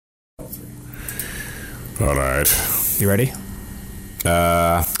All right. You ready?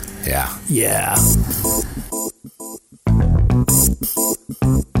 Yeah. Yeah.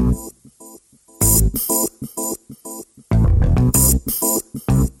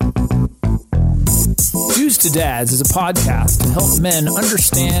 Dudes to Dads is a podcast to help men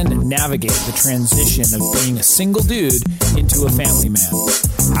understand and navigate the transition of being a single dude into a family man.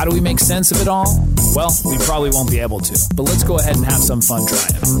 How do we make sense of it all? Well, we probably won't be able to, but let's go ahead and have some fun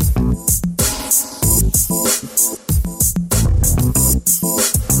trying.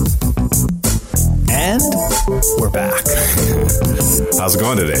 And we're back. How's it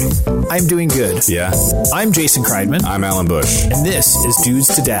going today? I'm doing good. Yeah. I'm Jason Kreidman. I'm Alan Bush. And this is Dudes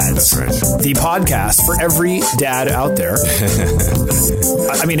to Dads. That's right. The podcast for every dad out there.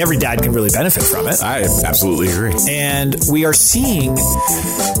 I mean, every dad can really benefit from it. I absolutely agree. And we are seeing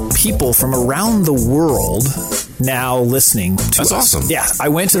people from around the world now listening to us. That's awesome. Yeah, I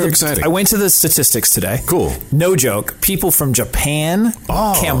went to the statistics today. Cool. No joke. People from Japan,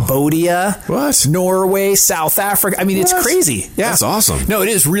 Cambodia, what? Norway, South Africa. I mean, it's crazy. Yeah, that's awesome. No, it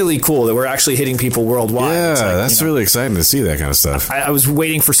is really cool that we're actually hitting people worldwide. Yeah, it's like, that's really exciting to see that kind of stuff. I was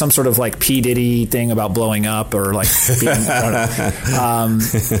waiting for some sort of like P. Diddy thing about blowing up or like being, I don't know.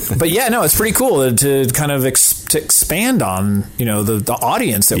 But yeah, no, it's pretty cool to kind of to expand on, you know, the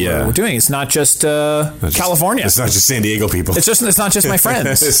audience that we're doing. It's not just California. It's not just San Diego people. It's not just my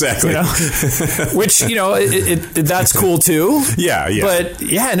friends. Exactly. You know? Which, you know, that's cool too. Yeah. But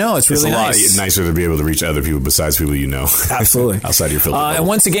yeah, no, it's really nice. It's a lot nicer to be able to reach other people besides people you know. Absolutely. Outside of your filter bubble. And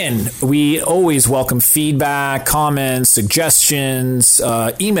once again, we always welcome feedback, comments, suggestions.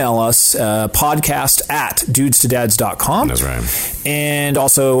 Email us, podcast@dudestodads.com. That's right. And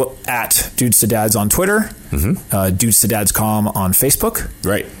also at Dudes to Dads on Twitter, Dudes to Dads.com on Facebook.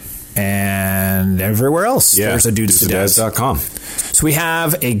 Right. And everywhere else. Yeah. There's a dudestodads.com. So we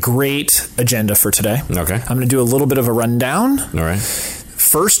have a great agenda for today. Okay. I'm going to do a little bit of a rundown. All right.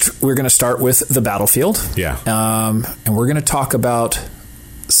 First, we're going to start with the battlefield. Yeah. And we're going to talk about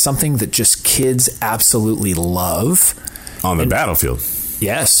something that just kids absolutely love. On the battlefield.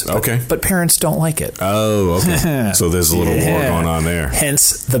 Yes. Okay. But parents don't like it. Oh, okay. So there's a little war going on there.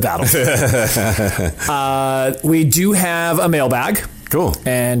 Hence the battlefield. We do have a mailbag. Cool.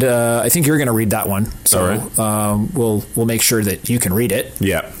 And I think you're going to read that one. So all right. We'll make sure that you can read it.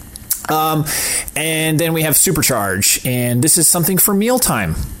 Yeah. And then we have Supercharge. And this is something for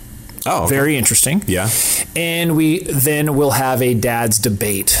mealtime. Oh, okay. Very interesting. Yeah. And we then will have a dad's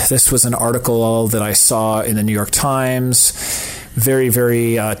debate. This was an article that I saw in the New York Times. Very,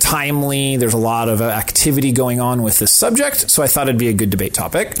 very timely. There's a lot of activity going on with this subject, so I thought it'd be a good debate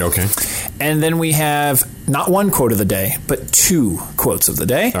topic. Okay. And then we have not one quote of the day, but two quotes of the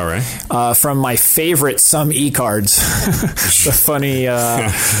day. All right. From my favorite Some E-Cards. The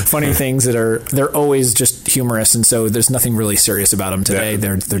funny things they're always just humorous, and so there's nothing really serious about them today.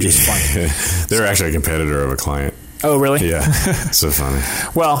 They're just funny. They're actually a competitor of a client. Oh, really? Yeah. So funny.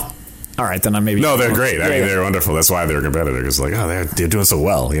 Well, all right, then I maybe... No, they're great. I mean, they're wonderful. That's why they're a competitor. Because like, they're doing so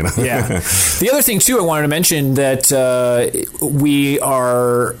well, you know? Yeah. The other thing, too, I wanted to mention that we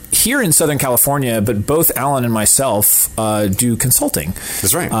are here in Southern California, but both Alan and myself do consulting.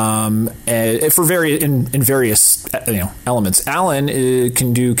 That's right. For various elements. Alan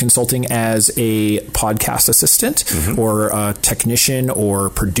can do consulting as a podcast assistant or a technician or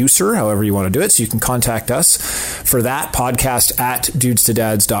producer, however you want to do it. So you can contact us for that,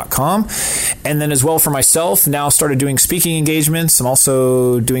 podcast@dudestodads.com. And then as well for myself, now started doing speaking engagements. I'm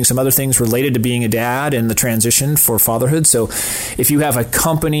also doing some other things related to being a dad and the transition for fatherhood. So if you have a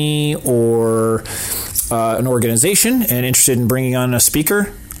company or an organization and interested in bringing on a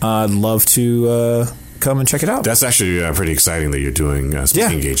speaker, I'd love to come and check it out. That's actually pretty exciting that you're doing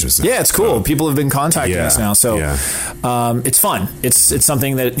speaking engagements now. Yeah, it's cool. People have been contacting us now, so it's fun. It's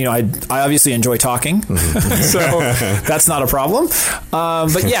something that I obviously enjoy talking, so that's not a problem.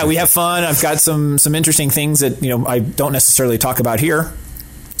 But yeah, we have fun. I've got some interesting things that I don't necessarily talk about here,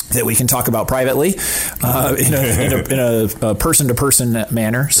 that we can talk about privately in a person-to-person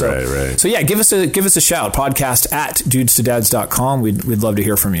manner. So, right. So yeah, give us a shout. Podcast@dudestodads.com. We'd love to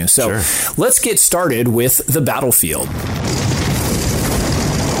hear from you. So Let's get started with the battlefield.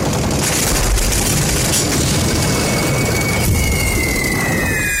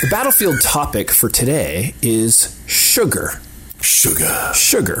 The battlefield topic for today is sugar. Sugar.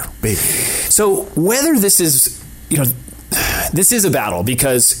 Sugar. Baby. So whether this is, this is a battle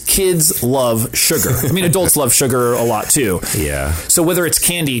because kids love sugar. I mean, adults love sugar a lot too. Yeah. So whether it's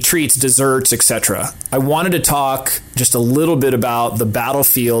candy, treats, desserts, etc., I wanted to talk just a little bit about the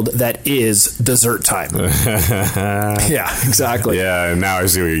battlefield that is dessert time. Yeah, exactly. Yeah, now I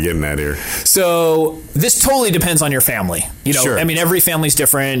see what you're getting at here. So this totally depends on your family. Sure. I mean, every family's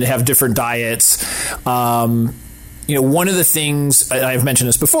different, have different diets. One of the things I've mentioned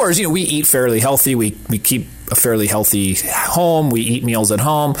this before is, we eat fairly healthy. We keep a fairly healthy home. We eat meals at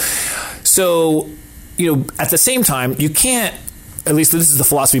home. So, at the same time, you can't, at least this is the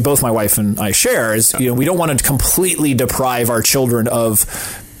philosophy both my wife and I share, is, we don't want to completely deprive our children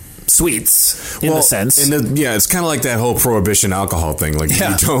of sweets in the sense. It's kind of like that whole prohibition alcohol thing. Like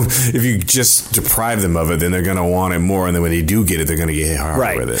if you just deprive them of it, then they're going to want it more. And then when they do get it, they're going to get hit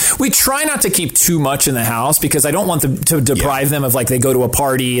hard with it. We try not to keep too much in the house because I don't want them to deprive them of, like, they go to a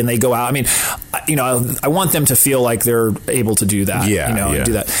party and they go out. I mean, I want them to feel like they're able to do that, and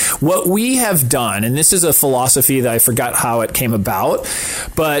do that. What we have done, and this is a philosophy that I forgot how it came about,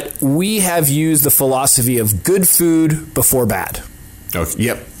 but we have used the philosophy of good food before bad. Okay.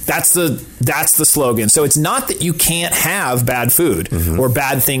 Yep. That's the slogan. So it's not that you can't have bad food or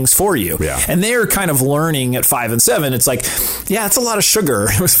bad things for you. Yeah. And they're kind of learning at 5 and 7. It's like, it's a lot of sugar.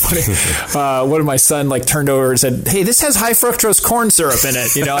 It was funny. One of my son turned over and said, "Hey, this has high fructose corn syrup in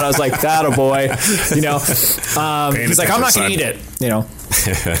it." And I was like, "That a boy." He's like, "I'm not going to eat it."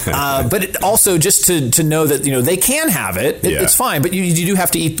 But it also just to know that they can have it. It's fine, but you do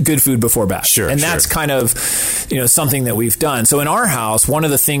have to eat good food before bed. Sure, and that's kind of something that we've done. So in our house, one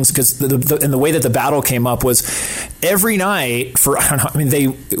of the things, because the way that the battle came up was every night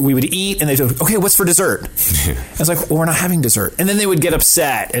we would eat and they'd go, "Okay, what's for dessert?" I was like, "Well, we're not having dessert," and then they would get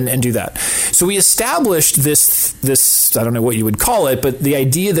upset and do that. So we established this I don't know what you would call it, but the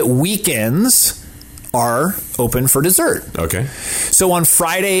idea that weekends are open for dessert. Okay. So on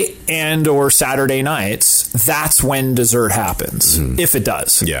Friday and or Saturday nights, that's when dessert happens, if it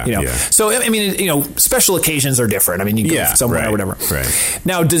does. Yeah. So, I mean, special occasions are different. I mean, you go somewhere or whatever. Right.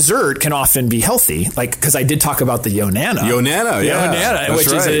 Now, dessert can often be healthy, because I did talk about the Yonana. Yonana,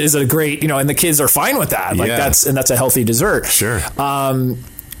 which is a great, and the kids are fine with that. That's a healthy dessert. Sure.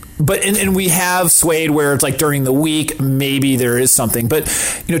 But and we have swayed where it's like during the week, maybe there is something. But,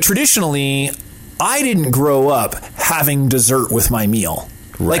 traditionally, I didn't grow up having dessert with my meal.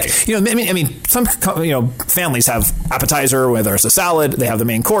 Right. Some families have appetizer, whether it's a salad, they have the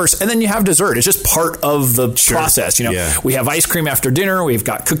main course, and then you have dessert. It's just part of the process. We have ice cream after dinner, we've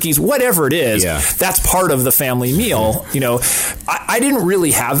got cookies, whatever it is. That's part of the family meal. I didn't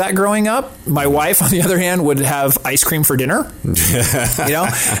really have that growing up. My wife, on the other hand, would have ice cream for dinner.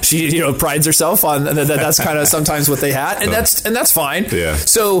 She prides herself on that. That's kind of sometimes what they had, and that's fine. Yeah.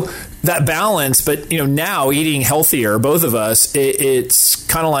 So that balance, but now eating healthier, both of us, it's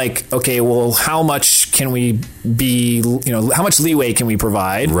kind of like, okay, well, how much can we be, how much leeway can we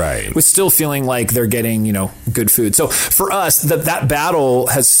provide? Right. With still feeling like they're getting, good food. So for us, that battle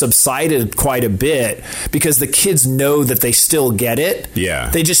has subsided quite a bit because the kids know that they still get it. Yeah.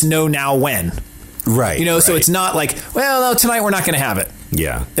 They just know now when. Right. So it's not like, well, no, tonight we're not going to have it.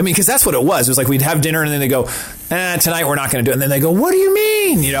 Yeah. I mean, because that's what it was. It was like we'd have dinner and then they go, tonight we're not going to do it. And then they go, what do you mean?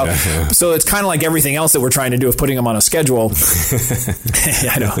 So it's kind of like everything else that we're trying to do of putting them on a schedule.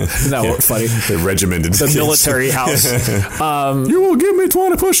 I know. Isn't that funny? The regimented. The military house. You will give me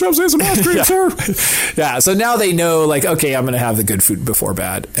 20 push-ups and some ice cream, sir. Yeah. So now they know, like, okay, I'm going to have the good food before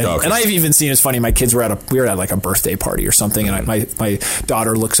bed. And I've even seen, it's funny, my kids were at like a birthday party or something. And my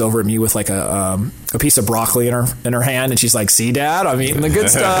daughter looks over at me with like a piece of broccoli in her hand. And she's like, "See, Dad, I'm eating the good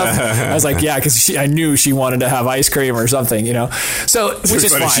stuff." I was like, yeah, because I knew she wanted to have ice cream or something, So, which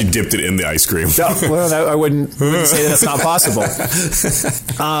is fine. She dipped it in the ice cream. No, well, I wouldn't say that's not possible.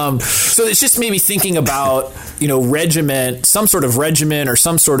 So it's just maybe thinking about, regimen, some sort of regimen or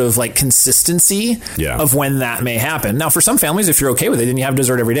some sort of like consistency of when that may happen. Now, for some families, if you're okay with it, then you have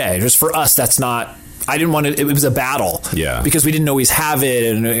dessert every day. Just for us, that's not. I didn't want it was a battle. Yeah. Because we didn't always have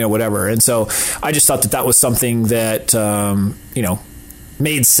it and, whatever. And so I just thought that was something that,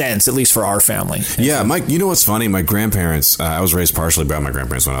 made sense, at least for our family. Yeah, Mike, you know what's funny? My grandparents, I was raised partially by my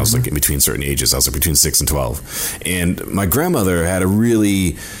grandparents when I was like in between certain ages. I was like between 6 and 12. And my grandmother had a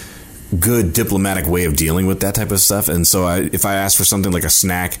really good diplomatic way of dealing with that type of stuff. And so if I asked for something like a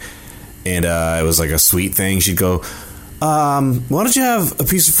snack and it was like a sweet thing, she'd go, "Why don't you have a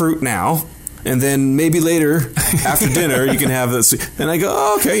piece of fruit now? and then maybe later after dinner you can have this. And I go,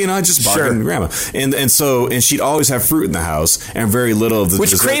 oh, okay, I just bargained with Grandma, and she'd always have fruit in the house and very little of the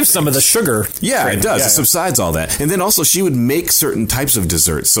which craves some of the sugar. Yeah, it does. It subsides all that, and then also she would make certain types of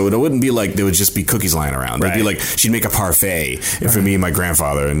desserts, so it wouldn't be like there would just be cookies lying around. They'd be like she'd make a parfait for me and my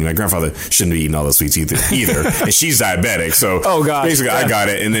grandfather, and my grandfather shouldn't be eating all the sweets either, and she's diabetic, so basically I got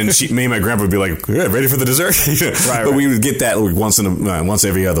it, and then me and my grandpa would be like, ready for the dessert. But we would get that once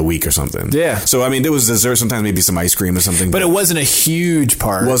every other week or something. Yeah. So I mean, there was dessert, sometimes maybe some ice cream or something, but it wasn't a huge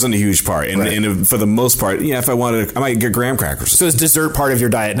part. And for the most part, for the most part, I might get graham crackers. So is dessert part of your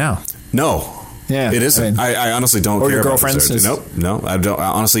diet now? No. Yeah. It isn't. I honestly don't care. Or your girlfriend's? No, I don't.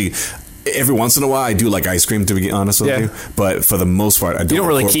 Honestly, every once in a while, I do like ice cream, to be honest with you. But for the most part, I don't. You don't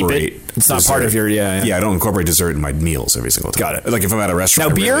really keep it. It's not part of your. Yeah, I don't incorporate dessert in my meals every single time. Got it. Like if I'm at a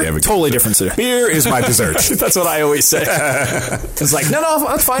restaurant. Now beer, totally different. Beer is my dessert. That's what I always say. It's like no,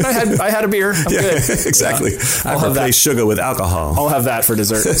 that's fine. I had a beer. I'm good. Exactly. I replace sugar with alcohol. I'll have that for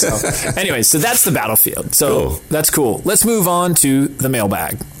dessert. So. Anyway, so that's the battlefield. So that's cool. Let's move on to the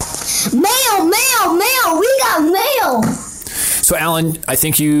mailbag. Mail. We got mail. So, Alan, I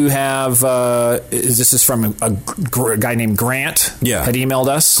think you have, this is from a guy named Grant. Yeah. Had emailed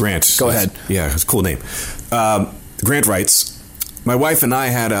us. Grant. Go ahead. Yeah, it's a cool name. Grant writes, my wife and I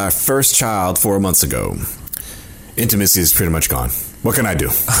had our first child 4 months ago. Intimacy is pretty much gone. What can I do?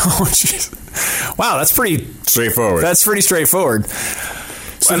 Oh, jeez. Wow, that's pretty... straightforward. That's pretty straightforward.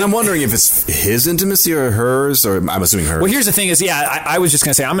 So, and I'm wondering if it's his intimacy or hers, or I'm assuming hers. Well, here's the thing is, I was just going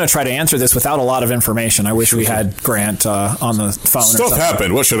to say, I'm going to try to answer this without a lot of information. I wish we had Grant on the phone. Stuff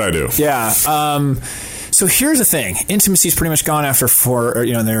happened. What should I do? Yeah. So here's the thing. Intimacy is pretty much gone after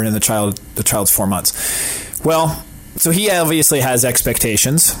they're in the child's 4 months. Well, so he obviously has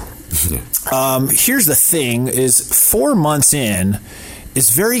expectations. Yeah. Here's the thing is 4 months in is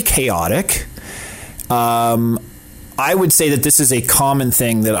very chaotic. I would say that this is a common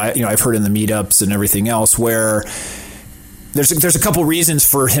thing that I've heard in the meetups and everything else, where there's a couple reasons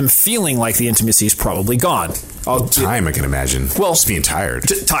for him feeling like the intimacy is probably gone. Time, I can imagine. Well, just being tired.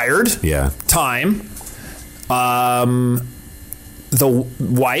 Tired. Yeah. Time. The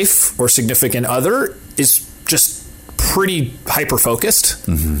wife or significant other is just pretty hyper focused.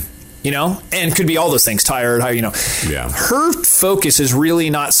 Mm-hmm. And could be all those things, tired, Yeah. Her focus is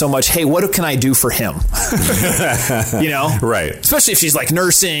really not so much, hey, what can I do for him? Right. Especially if she's like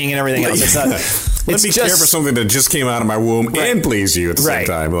nursing and everything else. It's not, let me care for something that just came out of my womb and please you at the same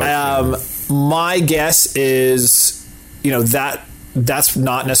time. My guess is, that's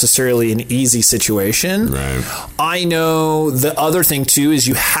not necessarily an easy situation. Right. I know the other thing too is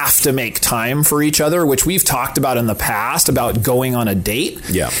you have to make time for each other, which we've talked about in the past about going on a date.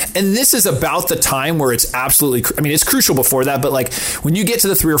 Yeah. And this is about the time where it's absolutely, it's crucial before that, but like when you get to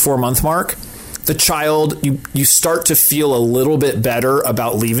the 3 or 4 month mark, the child, you start to feel a little bit better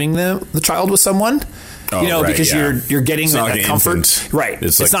about leaving the child with someone. Because you're getting that comfort. Infant. Right.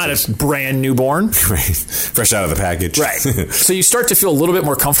 It's not a brand newborn. Right. Fresh out of the package. Right. So you start to feel a little bit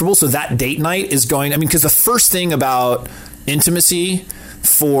more comfortable. So that date night is going, because the first thing about intimacy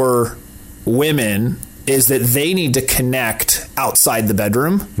for women is that they need to connect outside the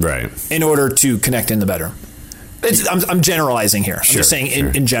bedroom. Right. In order to connect in the bedroom. I'm generalizing here. I'm just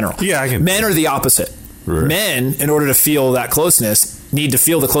saying in general. Yeah, Men are the opposite. Right. Men, in order to feel that closeness, need to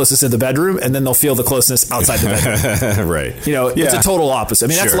feel the closeness in the bedroom, and then they'll feel the closeness outside the bedroom. Right. It's a total opposite.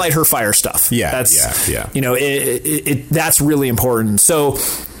 That's light her fire stuff. Yeah. That's, yeah. That's really important. So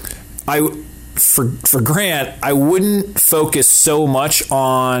for Grant, I wouldn't focus so much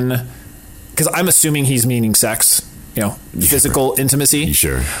on, because I'm assuming he's meaning sex, physical intimacy.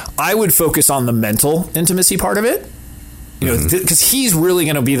 Sure. I would focus on the mental intimacy part of it, because he's really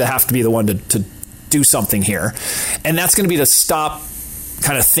going to have to be the one to do something here. And that's going to be to stop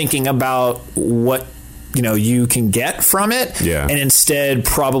kind of thinking about what, you can get from it. Yeah. And instead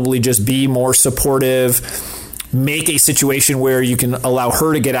probably just be more supportive, make a situation where you can allow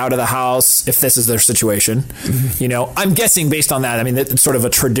her to get out of the house if this is their situation. Mm-hmm. I'm guessing based on that, it's sort of a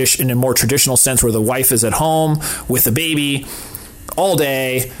tradition, in a more traditional sense, where the wife is at home with the baby all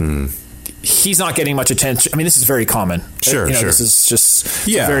day. He's not getting much attention. This is very common. Sure. This is just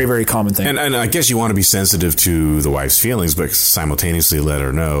a very, very common thing. And I guess you want to be sensitive to the wife's feelings, but simultaneously let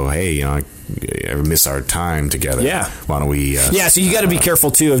her know, hey, I miss our time together. Yeah. Why don't we... so you got to be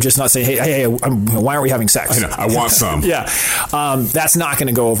careful, too, of just not saying, hey, why aren't we having sex? I know, I want some. Yeah. That's not going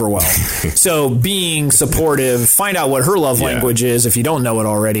to go over well. So being supportive, find out what her love language is if you don't know it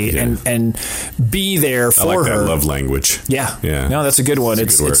already, and be there for her. I like that love language. Yeah. Yeah. No, that's a good one.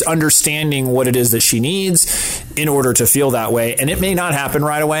 It's understanding what it is that she needs, in order to feel that way. And it may not happen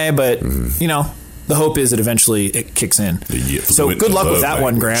right away, but, you know, the hope is that eventually it kicks in. So good luck with that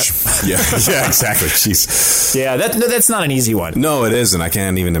one, Grant. Yeah, exactly. Jeez. Yeah, that's not an easy one. No, it isn't. I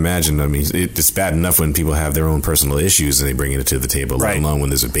can't even imagine. I mean, it's bad enough when people have their own personal issues and they bring it to the table, let alone when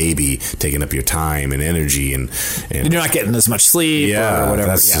there's a baby taking up your time and energy. And you're not getting as much sleep or whatever.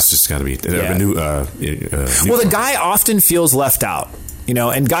 That's just got to be a new... well, the guy often feels left out, you know,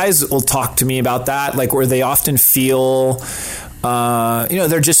 and guys will talk to me about that, like where they often feel... you know,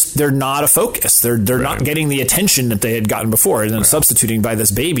 they're not a focus. They're not getting the attention that they had gotten before, and then substituting by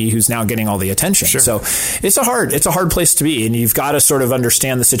this baby who's now getting all the attention. Sure. So it's a hard place to be, and you've got to sort of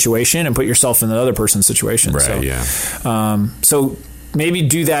understand the situation and put yourself in the other person's situation. Right. So, so maybe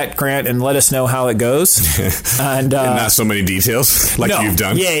do that, Grant, and let us know how it goes. And not so many details like you've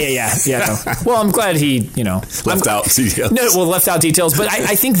done. Yeah. No. Well, I'm glad he, you know, left out details. Left out details. But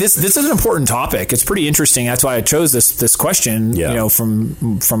I think this is an important topic. It's pretty interesting. That's why I chose this question. You know, from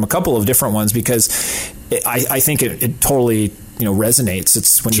a couple of different ones, because I think it totally, you know, resonates.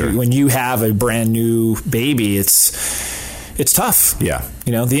 It's when you have a brand new baby, it's tough. Yeah.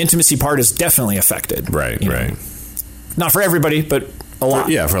 You know, the intimacy part is definitely affected. Right. Know? Not for everybody, but a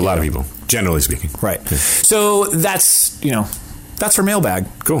lot. For a lot of people, generally speaking. Right. Yeah. So that's our mailbag.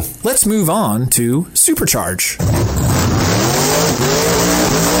 Cool. Let's move on to Supercharge.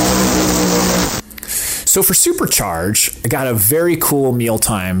 So for Supercharge, I got a very cool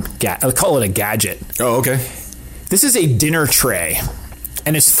mealtime. I'll call it a gadget. Oh, okay. This is a dinner tray.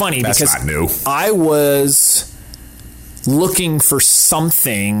 And it's funny because not new. I was looking for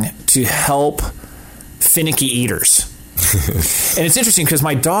something to help finicky eaters. And it's interesting because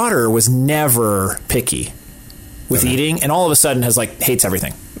my daughter was never picky with eating, and all of a sudden hates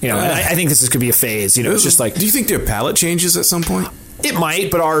everything. You know, and I think this could be a phase. You know, it's just like. Do you think their palate changes at some point? It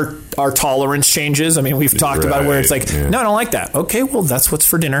might, but our tolerance changes. I mean, we've talked about where it's like, no, I don't like that. Okay, well, that's what's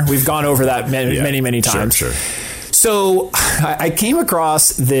for dinner. We've gone over that many times. Sure. So I came across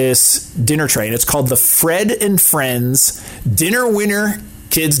this dinner tray, and it's called the Fred and Friends Dinner Winner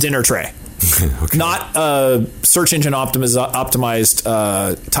Kids Dinner Tray. Okay. Not a search engine optimized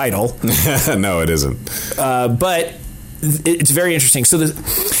title. No, it isn't. But it's very interesting. So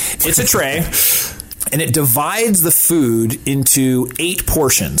it's a tray, and it divides the food into 8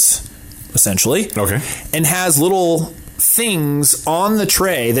 portions, essentially. Okay. And has little things on the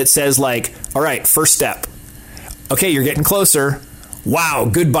tray that says, like, all right, first step. Okay, you're getting closer. Wow,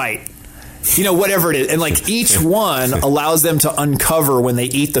 good bite. You know, whatever it is. And like each one allows them to uncover when they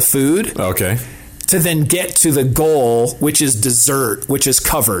eat the food. Okay. To then get to the goal, which is dessert, which is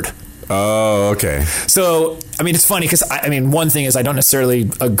covered. Oh, okay. So, I mean, it's funny because, one thing is I don't necessarily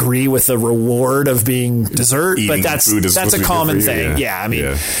agree with the reward of being dessert, but that's a common thing. Yeah. I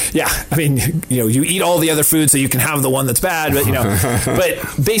mean, you know, you eat all the other food so you can have the one that's bad, but, you know,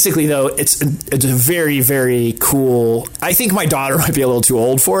 but basically, though, it's a very, very cool. I think my daughter might be a little too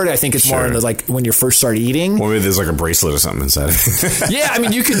old for it. I think it's more in the, like, when you first start eating. Well, maybe there's like a bracelet or something inside. Yeah, I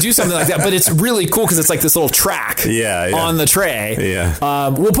mean, you could do something like that, but it's really cool because it's like this little track on the tray. Yeah.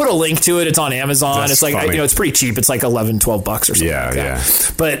 We'll put a link to it. It's on Amazon. That's it's like, funny. you know, it's pretty cheap. It's like $11, $12 or something. Yeah.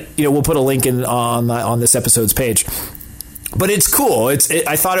 But, you know, we'll put a link on this episode's page. But it's cool.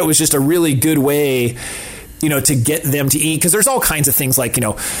 I thought it was just a really good way, you know, to get them to eat, because there's all kinds of things like, you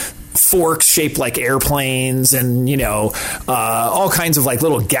know, forks shaped like airplanes and, you know, all kinds of like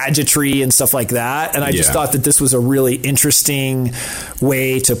little gadgetry and stuff like that. And I just thought that this was a really interesting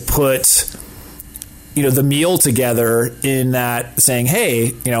way to put, you know, the meal together, in that saying, hey,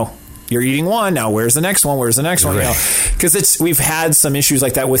 you know, you're eating one now. Where's the next one? Where's the next one? You know, because we've had some issues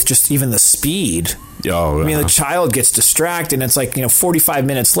like that with just even the speed. Oh, I mean, the child gets distracted, and it's like, you know, 45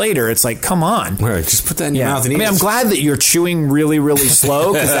 minutes later, it's like, come on. Right, just put that in your mouth and eat. I mean, I'm glad that you're chewing really, really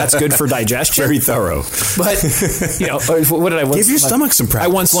slow, because that's good for digestion. Very thorough. But, you know, what did I once... Give your stomach some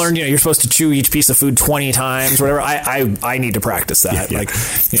practice. I once learned, you know, you're supposed to chew each piece of food 20 times, whatever. I need to practice that. Yeah. Like,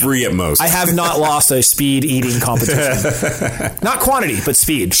 you know, 3 at most. I have not lost a speed eating competition. Not quantity, but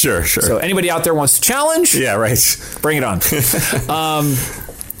speed. Sure. So anybody out there wants to challenge? Yeah, right. Bring it on.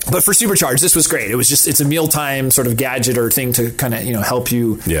 But for Supercharge, this was great. It's a mealtime sort of gadget or thing to kind of, you know, help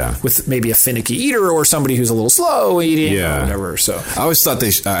you with maybe a finicky eater or somebody who's a little slow eating or whatever. So I always thought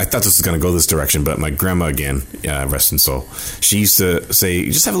I thought this was going to go this direction, but my grandma, again, rest in soul, she used to say,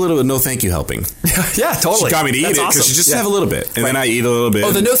 just have a little bit of no thank you helping. Yeah, totally. She got me to eat it because she just have a little bit, and then I eat a little bit.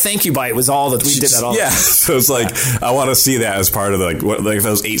 Oh, the no thank you bite was all that we did that all. Yeah, so it's like I want to see that as part of like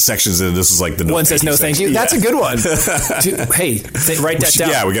those 8 sections, and this is like the one says no thank you. That's a good one. Dude, hey, write that down.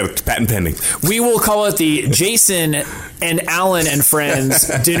 Yeah, we got a patent pending. We will call it the Jason and Alan and Friends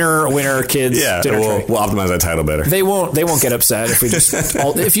Dinner Winner Kids Dinner Tray. We'll optimize that title better. They won't get upset if we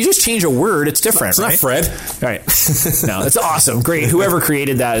if you just change a word. It's different. It's not Fred. Right? No, it's awesome. Great. Whoever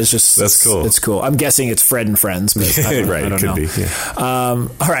created that is just that's cool. It's cool. I'm guessing it's Fred and Friends, but I don't know. Be. Yeah.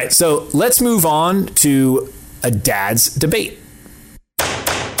 All right, so let's move on to a dad's debate.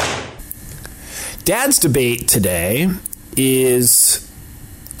 Dad's debate today is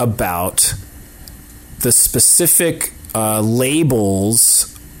about the specific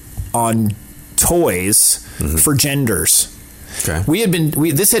labels on toys for genders. Okay.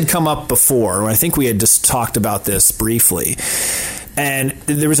 This had come up before. I think we had just talked about this briefly. And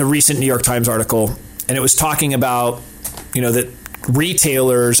there was a recent New York Times article, and it was talking about, that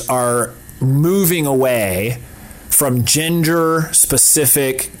retailers are moving away from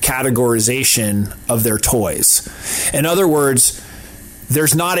gender-specific categorization of their toys. In other words,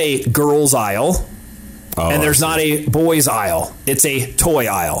 there's not a girls aisle, and there's not a boys aisle. It's a toy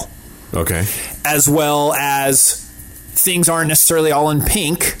aisle. Okay. As well as things aren't necessarily all in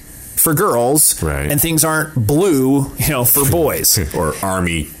pink for girls, right, and things aren't blue, for boys. Or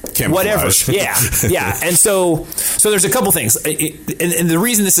army camouflage. Whatever. Yeah. And so there's a couple things. And the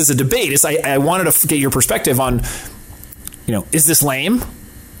reason this is a debate is I wanted to get your perspective on, is this lame?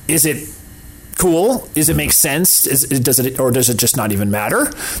 Is it cool? Does it make sense? Does it just not even matter?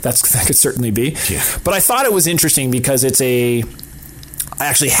 That could certainly be. Yeah. But I thought it was interesting because it's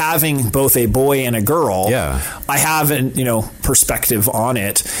actually having both a boy and a girl. Yeah. I have an perspective on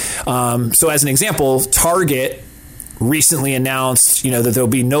it. So as an example, Target recently announced that there'll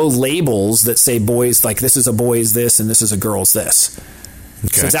be no labels that say boys, like this is a boy's this and this is a girl's this.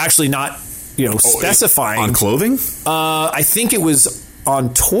 Okay. So it's actually not specifying on clothing. I think it was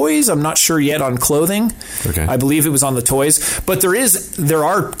on toys. I'm not sure yet on clothing. Okay. I believe it was on the toys, but there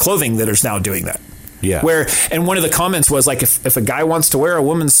are clothing that is now doing that. Yeah. And one of the comments was like, if a guy wants to wear a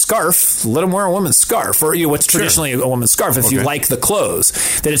woman's scarf, let him wear a woman's scarf, or what's traditionally a woman's scarf. If you like the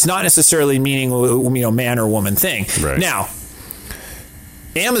clothes, that it's not necessarily meaning man or woman thing. Right. Now,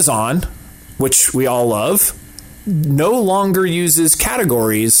 Amazon, which we all love, no longer uses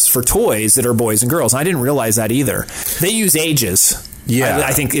categories for toys that are boys and girls. I didn't realize that either. They use ages. Yeah.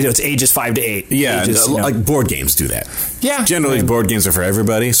 I think it's ages 5 to 8. Yeah, ages, like board games do that. Yeah. Generally, board games are for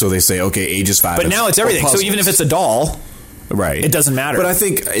everybody, so they say, okay, ages 5. But now it's everything. So even if it's a doll, right, it doesn't matter. But I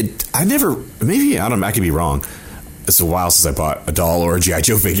think I could be wrong. It's a while since I bought a doll or a G.I.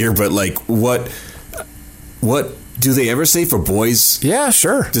 Joe figure, but like what do they ever say for boys? Yeah,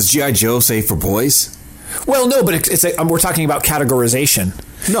 sure. Does G.I. Joe say for boys? Well, no, but we're talking about categorization.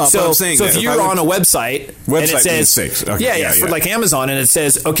 No, so I'm saying if you're on a website and it says 6. Okay, for like Amazon, and it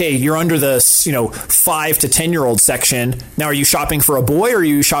says, okay, you're under the 5 to 10-year-old section. Now, are you shopping for a boy or are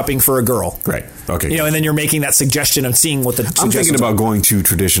you shopping for a girl? Right. Okay. And then you're making that suggestion of seeing what the I'm thinking about going to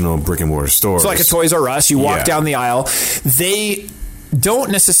traditional brick and mortar stores. So like a Toys R Us, you walk down the aisle. They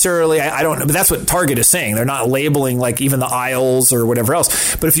don't necessarily, I don't know, but that's what Target is saying. They're not labeling like even the aisles or whatever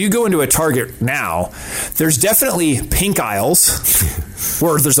else. But if you go into a Target now, there's definitely pink aisles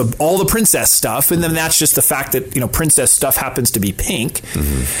where there's all the princess stuff. And then that's just the fact that, princess stuff happens to be pink.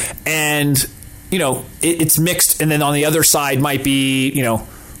 Mm-hmm. And, it's mixed. And then on the other side might be,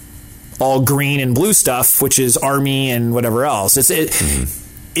 all green and blue stuff, which is army and whatever else.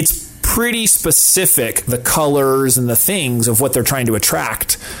 It's pretty specific, the colors and the things of what they're trying to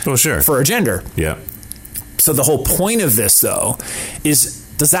attract for a gender. Yeah. So the whole point of this, though, is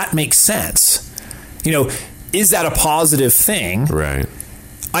does that make sense? Is that a positive thing? Right.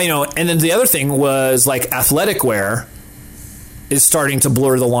 And then the other thing was like athletic wear is starting to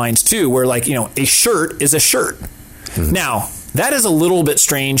blur the lines too, where like, a shirt is a shirt. Mm-hmm. Now, that is a little bit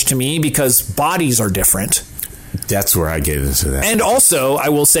strange to me because bodies are different. That's where I get into that. And also, I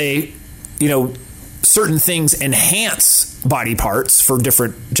will say, certain things enhance body parts for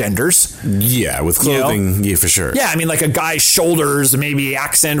different genders. Yeah, with clothing, yeah, for sure. Yeah, I mean, like a guy's shoulders maybe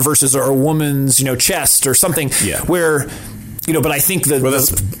accent versus a woman's, chest or something. Yeah. Where, but I think that... Well,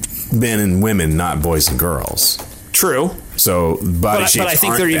 that's men and women, not boys and girls. True. So body shapes. But I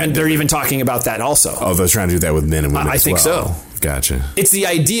think they're even talking about that also. Oh, they're trying to do that with men and women. I think so. Gotcha. It's the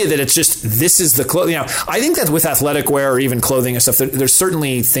idea that it's just this is the clothing. I think that with athletic wear or even clothing and stuff, there's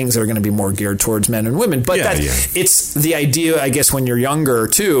certainly things that are going to be more geared towards men and women. But it's the idea, I guess, when you're younger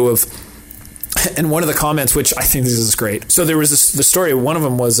too of. And one of the comments, which I think this is great. So there was the story. One of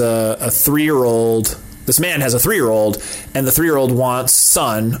them was a 3-year-old. This man has a 3-year-old, and the 3-year-old wants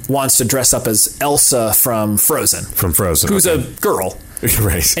to dress up as Elsa from Frozen. From Frozen. Who's a girl.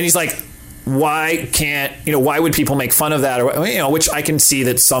 Right. And he's like, why would people make fun of that? Or, which I can see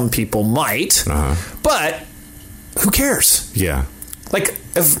that some people might, but who cares? Yeah. Like,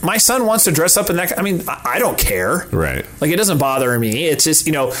 if my son wants to dress up in that, I don't care. Right. Like, it doesn't bother me. It's just,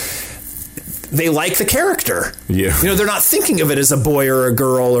 they like the character. Yeah. They're not thinking of it as a boy or a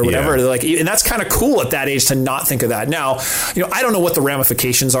girl or whatever. Yeah. They're like, and that's kind of cool at that age to not think of that. Now, I don't know what the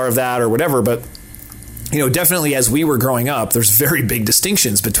ramifications are of that or whatever, but definitely as we were growing up, there's very big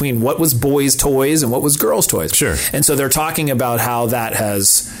distinctions between what was boys' toys and what was girls' toys. Sure. And so they're talking about how that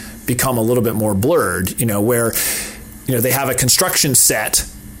has become a little bit more blurred, where, they have a construction set.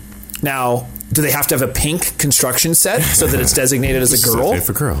 Now, do they have to have a pink construction set so that it's designated as a girl?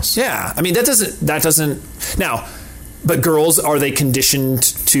 For girls. Yeah. That doesn't now, but girls, are they conditioned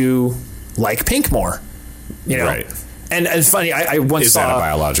to like pink more? Right. And it's funny, I once Is saw... that a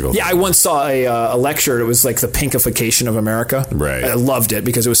biological thing? I once saw a lecture. It was like the pinkification of America. Right. I loved it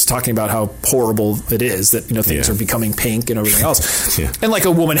because it was talking about how horrible it is that, things are becoming pink and everything else. Yeah. And like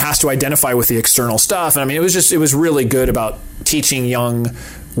a woman has to identify with the external stuff. And it was really good about teaching young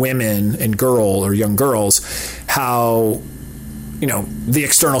women and young girls how... the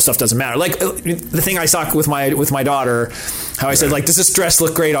external stuff doesn't matter. Like the thing I saw with my daughter, how I said, like, does this dress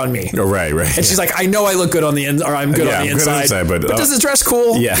look great on me? Oh, right. And she's like, I know I look good on the or I'm good on the inside, but does this dress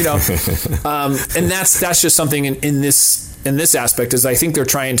cool? Yeah. And that's just something in this aspect is I think they're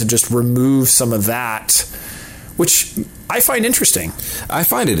trying to just remove some of that, which I find interesting. I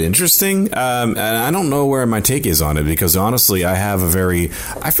find it interesting, and I don't know where my take is on it because honestly, I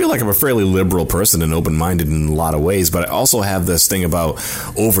feel like I'm a fairly liberal person and open-minded in a lot of ways, but I also have this thing about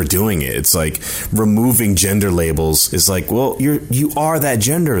overdoing it. It's like removing gender labels is like, well, you are that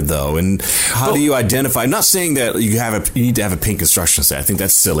gender though, and how do you identify? I'm not saying that you need to have a pink construction set. I think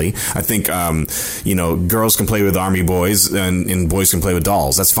that's silly. I think girls can play with Army boys and boys can play with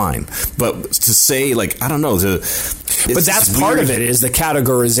dolls. That's fine, but to say like I don't know But that's part of it is the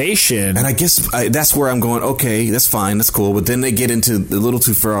categorization. And I guess that's where I'm going, okay, that's fine, that's cool. But then they get into a little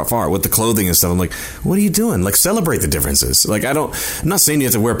too far with the clothing and stuff. I'm like, what are you doing? Like, celebrate the differences. Like, I'm not saying you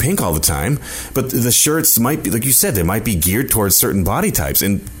have to wear pink all the time, but the shirts might be, like you said, they might be geared towards certain body types.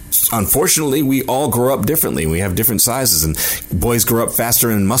 And unfortunately, we all grow up differently. We have different sizes, and boys grow up faster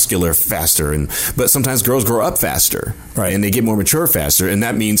and muscular faster, but sometimes girls grow up faster, right? And they get more mature faster, and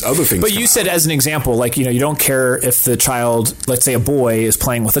that means other things. But you said as an example, like you don't care if the child, let's say a boy, is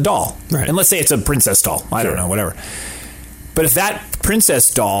playing with a doll, right? And let's say it's a princess doll. I don't know, whatever. But if that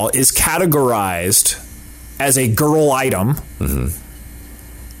princess doll is categorized as a girl item,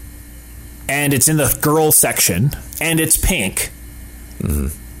 and it's in the girl section, and it's pink.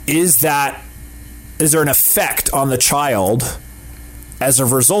 Is there an effect on the child as a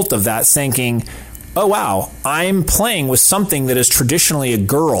result of that thinking, oh, wow, I'm playing with something that is traditionally a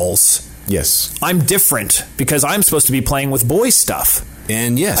girl's. Yes. I'm different because I'm supposed to be playing with boys' stuff.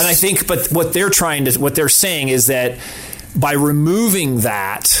 And yes. And I think, but what they're saying is that by removing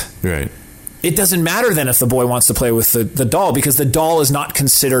that, right, it doesn't matter then if the boy wants to play with the doll because the doll is not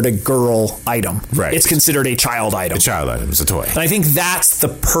considered a girl item. Right. It's considered a child item. A child item is a toy. And I think that's the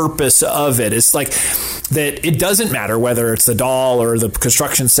purpose of it. It's like that it doesn't matter whether it's the doll or the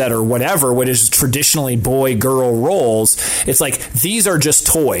construction set or whatever, what is traditionally boy-girl roles. It's like these are just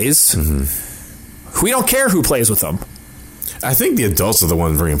toys. We don't care who plays with them. I think the adults are the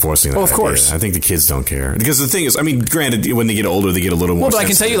ones reinforcing that. Oh, of course. Idea. I think the kids don't care. Because the thing is, granted, when they get older, they get a little more sensitive. But I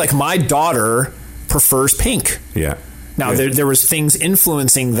can tell you, like, my daughter prefers pink. Yeah. Now, there was things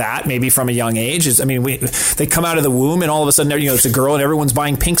influencing that maybe from a young age. They come out of the womb and all of a sudden, it's a girl and everyone's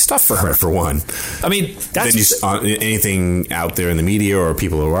buying pink stuff for her. Right, for one. That's... Then anything out there in the media or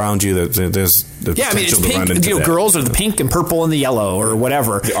people around you, there's the potential it's to run pink. into that. Girls are the pink and purple and the yellow or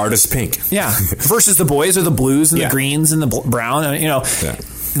whatever. The artist pink. Yeah. Versus the boys are the blues and the greens and the brown. Yeah.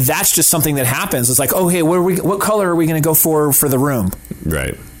 That's just something that happens. It's like, oh, hey, what color are we going to go for the room?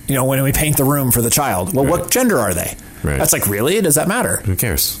 Right. When we paint the room for the child. Well, what gender are they? Right. That's like, really? Does that matter? Who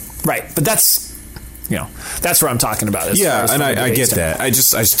cares? Right. But that's what I'm talking about. And I get that. I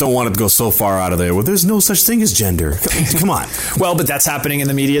just don't want to go so far out of there. Well, there's no such thing as gender. Come on. Well, but that's happening in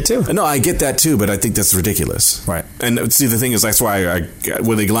the media too. No, I get that too, but I think that's ridiculous. Right. And see, the thing is, that's why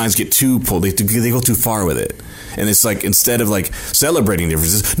when the lines get too pulled, they go too far with it. And it's like, instead of like celebrating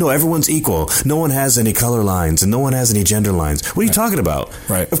differences, no, everyone's equal. No one has any color lines and no one has any gender lines. What are you talking about?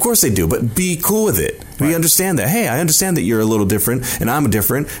 Right. Of course they do, but be cool with it. We understand that. Hey, I understand that you're a little different and I'm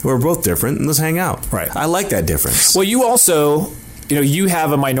different. We're both different and let's hang out. Right. I like that difference. Well, you also, you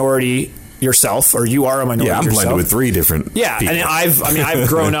have a minority yourself, or you are a minority yourself. Yeah, I'm blended with three different people. And I've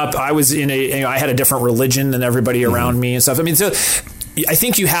grown up, I was I had a different religion than everybody around me and stuff. So I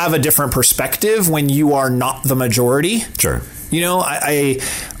think you have a different perspective when you are not the majority. Sure. You know, I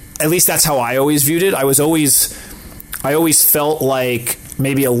at least that's how I always viewed it. I always felt like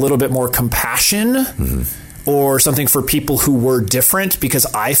maybe a little bit more compassion or something for people who were different because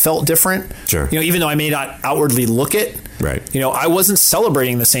I felt different. Sure. You know, even though I may not outwardly look it. Right. You know, I wasn't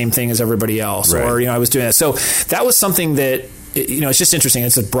celebrating the same thing as everybody else, or, you know, I was doing that. So that was something that, you know, it's just interesting.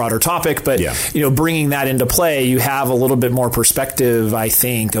 It's a broader topic, but, you know, bringing that into play, you have a little bit more perspective, I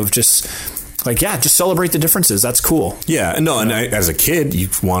think, of just like, just celebrate the differences. That's cool. Yeah. No, and as a kid, you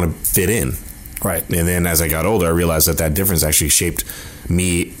want to fit in. Right. And then as I got older, I realized that difference actually shaped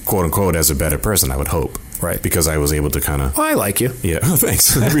me, quote unquote, as a better person, I would hope. Right. Because I was able to kind of... Oh, I like you. Yeah. Oh,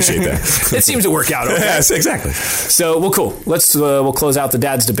 thanks. I appreciate that. It seems to work out. Okay? Yes, exactly. So, well, cool. We'll close out the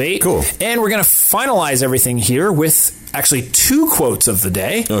Dad's Debate. Cool. And we're going to finalize everything here with actually 2 quotes of the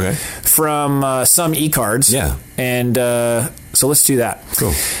day. Okay. From some e-cards. Yeah. And so let's do that.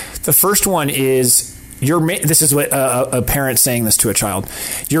 Cool. The first one is... this is what a parent saying this to a child.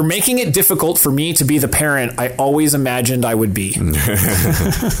 You're making it difficult for me to be the parent I always imagined I would be. I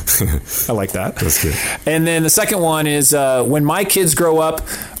like that. That's good. And then the second one is when my kids grow up,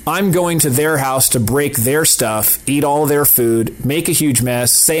 I'm going to their house to break their stuff, eat all their food, make a huge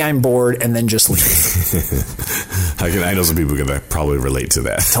mess, say I'm bored, and then just leave. I know some people can probably relate to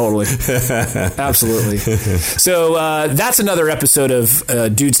that. Totally. Absolutely. So that's another episode of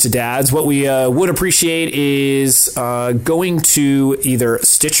Dudes to Dads. What we would appreciate is going to either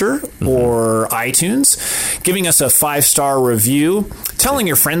Stitcher or iTunes, giving us a 5-star review, telling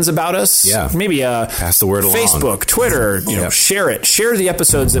your friends about us. Yeah. Maybe pass the word along. Facebook, Twitter, share it. Share the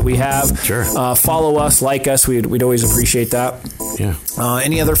episodes that we have. Sure. Follow us, like us. We'd always appreciate that. Yeah.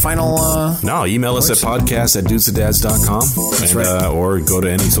 Any other final... No, email us at podcast@dudestodads.com. That's right. Or go to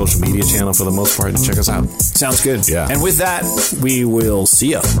any social media channel for the most part and check us out. Sounds good. Yeah. And with that, we will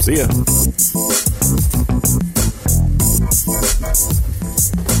see ya. See ya.